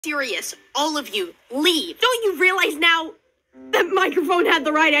Serious, all of you, leave. Don't you realize now that microphone had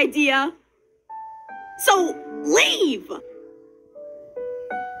the right idea? So, leave!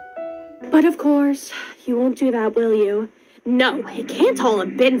 But of course, you won't do that, will you? No, it can't all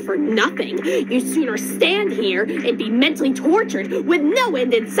have been for nothing. You'd sooner stand here and be mentally tortured with no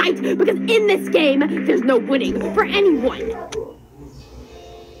end in sight, because in this game, there's no winning for anyone.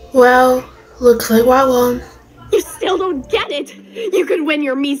 Well, looks like I won. You still don't get it. You could win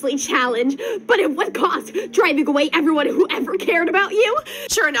your measly challenge, but at what cost? Driving away everyone who ever cared about you?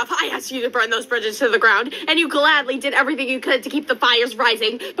 Sure enough, I asked you to burn those bridges to the ground, and you gladly did everything you could to keep the fires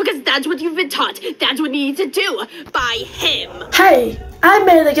rising, because that's what you've been taught. That's what you need to do. By him. Hey, I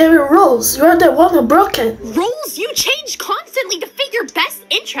made the game rules. You're the one who broke it. Rules you change constantly to fit your best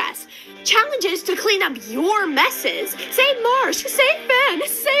interests. Challenges to clean up your messes. Save Marsh, save Ben,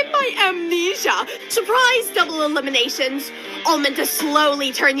 save my amnesia. Surprise double eliminations. All meant to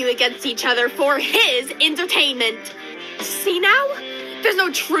slowly turn you against each other for his entertainment. See now? There's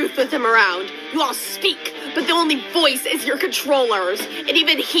no truth with him around. You all speak, but the only voice is your controller's. And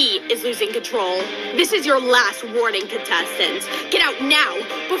even he is losing control. This is your last warning, contestants. Get out now,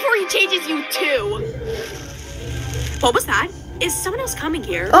 before he changes you too. What was that? Is someone else coming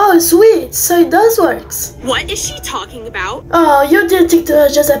here? Oh, sweet. So it does work. What is she talking about? Oh, you didn't think it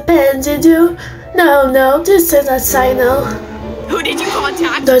was just a pen, did you? No, this is a signal. Who did you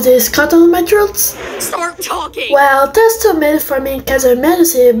contact? Does this cut on my throat? Start talking! Well, that's too many for me because of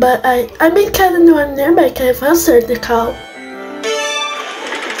medicine, but I've been kind of one nearby can answer the call.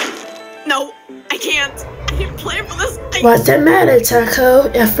 No, I can't. I can't play for this. What's the matter,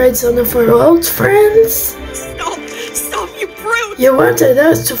 Taco? Your friends only for old friends? Stop, you brute! You wanted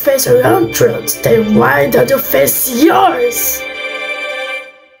us to face our own truths, then why don't you face yours?